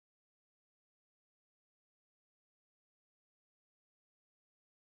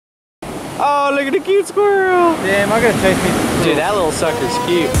Oh, look at the cute squirrel. Damn, I gotta chase me. Dude, that little sucker's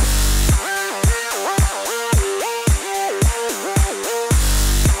cute.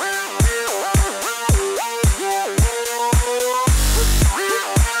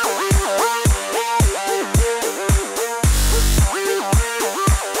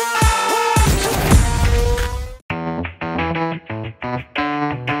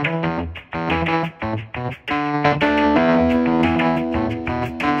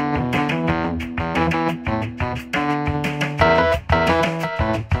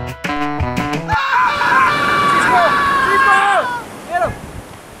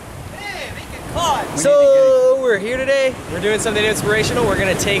 So we're here today, we're doing something inspirational. We're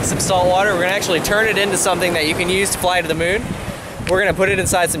gonna take some salt water, we're gonna actually turn it into something that you can use to fly to the moon. We're gonna put it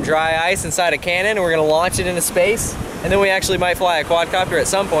inside some dry ice inside a cannon, and we're gonna launch it into space, and then we actually might fly a quadcopter at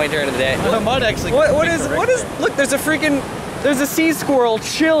some point during the day. I might actually. What is, look, there's a sea squirrel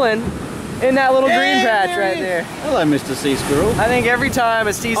chilling in that little green patch right there. Hello, Mr. Sea Squirrel. I think every time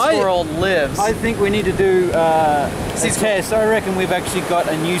a sea squirrel lives. I think we need to do a test. I reckon we've actually got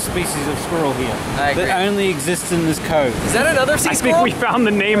a new species of squirrel here that only exists in this cove. Is that another sea squirrel? I think we found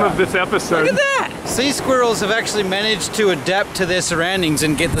the name of this episode. Look at that! Sea squirrels have actually managed to adapt to their surroundings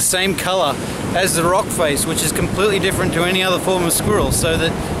and get the same color as the rock face, which is completely different to any other form of squirrel, so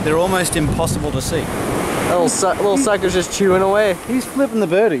that they're almost impossible to see. Little sucker's just chewing away. He's flipping the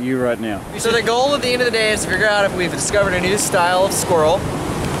bird at you right now. So the goal at the end of the day is to figure out if we've discovered a new style of squirrel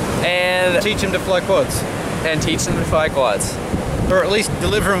and Teach him to fly quads. and teach them to fly quads. Or at least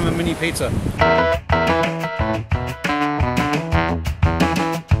deliver him a mini pizza.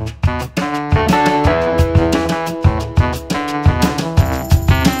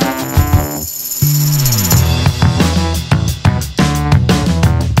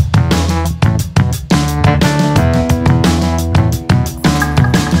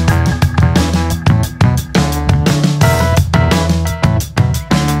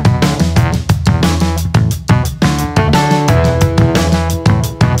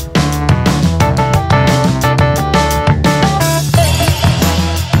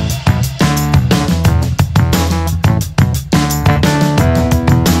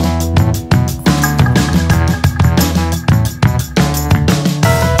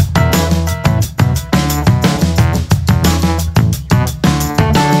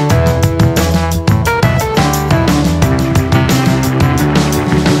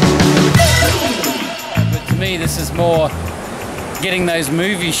 More getting those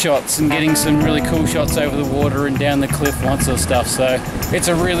movie shots and getting some really cool shots over the water and down the cliff once or stuff, so it's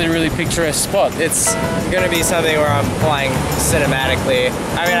a really, really picturesque spot. It's gonna be something where I'm flying cinematically.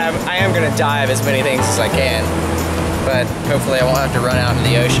 I mean, I am gonna dive as many things as I can, but hopefully I won't have to run out into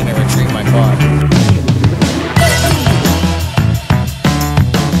the ocean and retrieve my quad.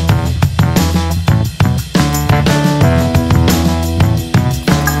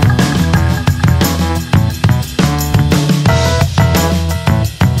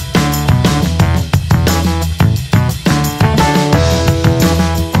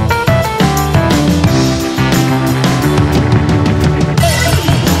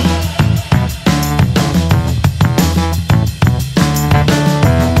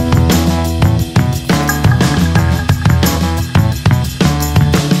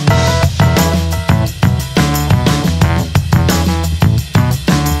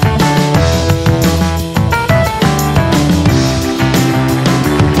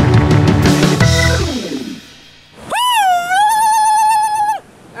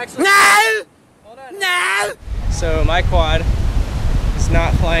 So my quad is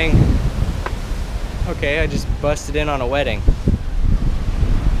not flying. Okay, I just busted in on a wedding.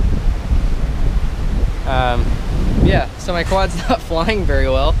 Yeah, so my quad's not flying very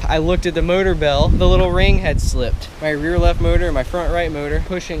well. I looked at the motor bell, the little ring had slipped. My rear left motor and my front right motor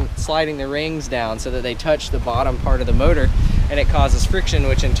sliding the rings down so that they touch the bottom part of the motor, and it causes friction,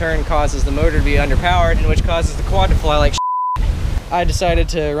 which in turn causes the motor to be underpowered, and which causes the quad to fly like shit. I decided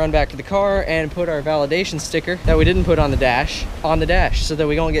to run back to the car and put our validation sticker that we didn't put on the dash so that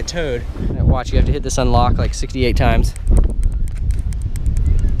we don't get towed. Now watch, you have to hit this unlock like 68 times.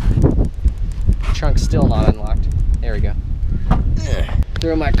 Trunk's still not unlocked. There we go.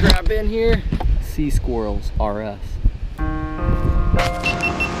 Throw my crap in here. Sea Squirrels RS.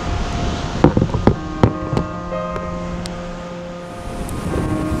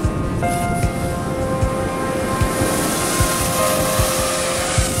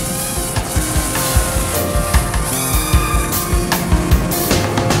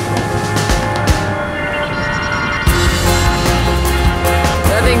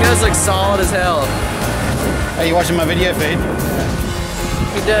 That thing does look solid as hell. Are you watching my video feed?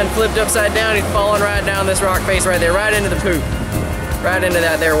 He's done flipped upside down. He's falling right down this rock face right there, right into the poop. Right into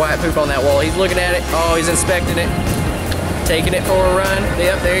that there white poop on that wall. He's looking at it. Oh, he's inspecting it. Taking it for a run.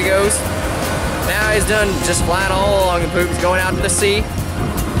 Yep, there he goes. Now he's done just flying all along the poop. He's going out to the sea.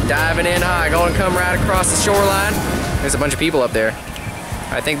 Diving in high, going to come right across the shoreline. There's a bunch of people up there.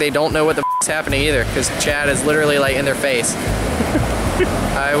 I think they don't know what the f***'s happening either, because Chad is literally like in their face.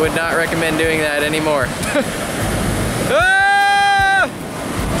 I would not recommend doing that anymore. Ah!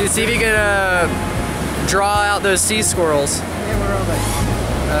 Dude, see if you can draw out those sea squirrels. Yeah, where are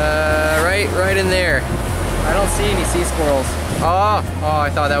they? Right in there. I don't see any sea squirrels. Oh, I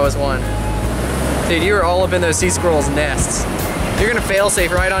thought that was one. Dude, you were all up in those sea squirrels' nests. You're gonna fail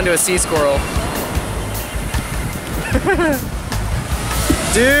safe right onto a sea squirrel.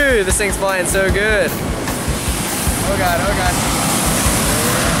 Dude, this thing's flying so good. Oh God, oh God.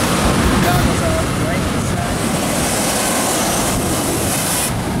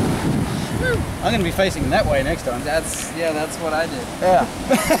 I'm gonna be facing that way next time. That's what I did. Yeah.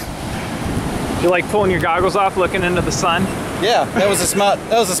 You like pulling your goggles off, looking into the sun? Yeah, that was a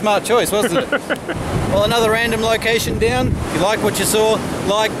smart choice, wasn't it? Well, another random location down. If you like what you saw,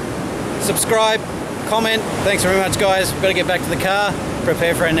 like, subscribe, comment. Thanks very much, guys. We've got to get back to the car,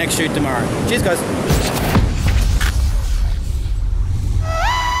 prepare for our next shoot tomorrow. Cheers, guys.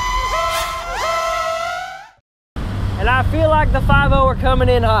 And I feel like the 5.0 are coming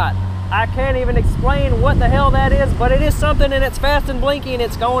in hot. I can't even explain what the hell that is, but it is something, and it's fast and blinky, and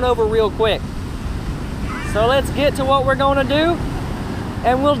it's going over real quick. So let's get to what we're gonna do,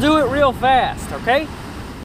 and we'll do it real fast, okay?